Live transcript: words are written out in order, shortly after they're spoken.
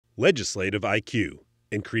Legislative IQ.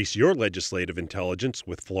 Increase your legislative intelligence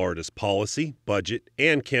with Florida's policy, budget,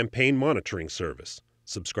 and campaign monitoring service.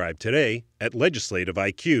 Subscribe today at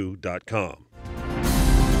legislativeiq.com.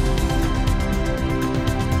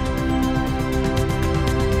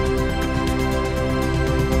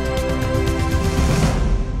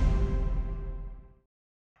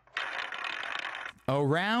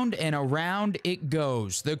 Around and around it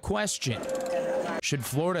goes. The question: should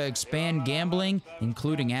Florida expand gambling,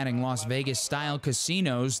 including adding Las Vegas-style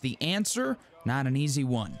casinos? The answer: not an easy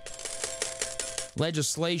one.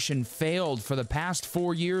 Legislation failed for the past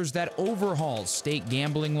 4 years that overhauls state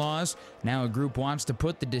gambling laws. Now a group wants to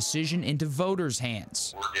put the decision into voters'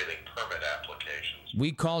 hands. We're getting permit applications.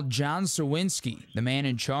 We called John Sawinski, the man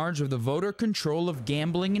in charge of the Voter Control of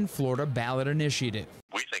Gambling in Florida ballot initiative.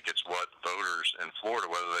 We think it's what voters in Florida,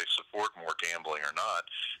 whether they support more gambling or not,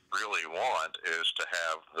 really want is to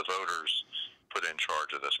have the voters put in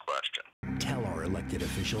charge of this question. Tell our elected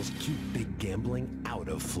officials keep big gambling out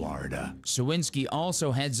of Florida. Sawinski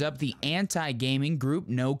also heads up the anti-gaming group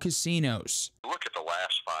No Casinos. Look at the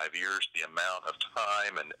last 5 years, the amount of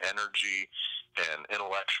time and energy and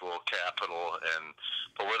intellectual capital and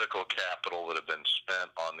political capital that have been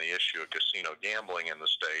spent on the issue of casino gambling in the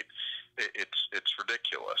state. It's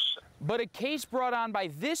ridiculous. But a case brought on by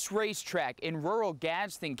this racetrack in rural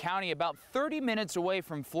Gadsden County, about 30 minutes away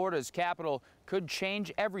from Florida's capital, could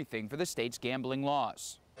change everything for the state's gambling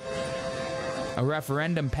laws. A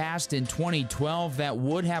referendum passed in 2012 that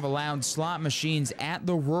would have allowed slot machines at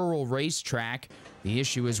the rural racetrack. The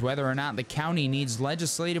issue is whether or not the county needs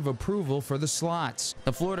legislative approval for the slots.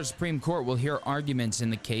 The Florida Supreme Court will hear arguments in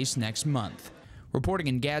the case next month. Reporting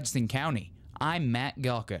in Gadsden County, I'm Matt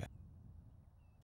Galka.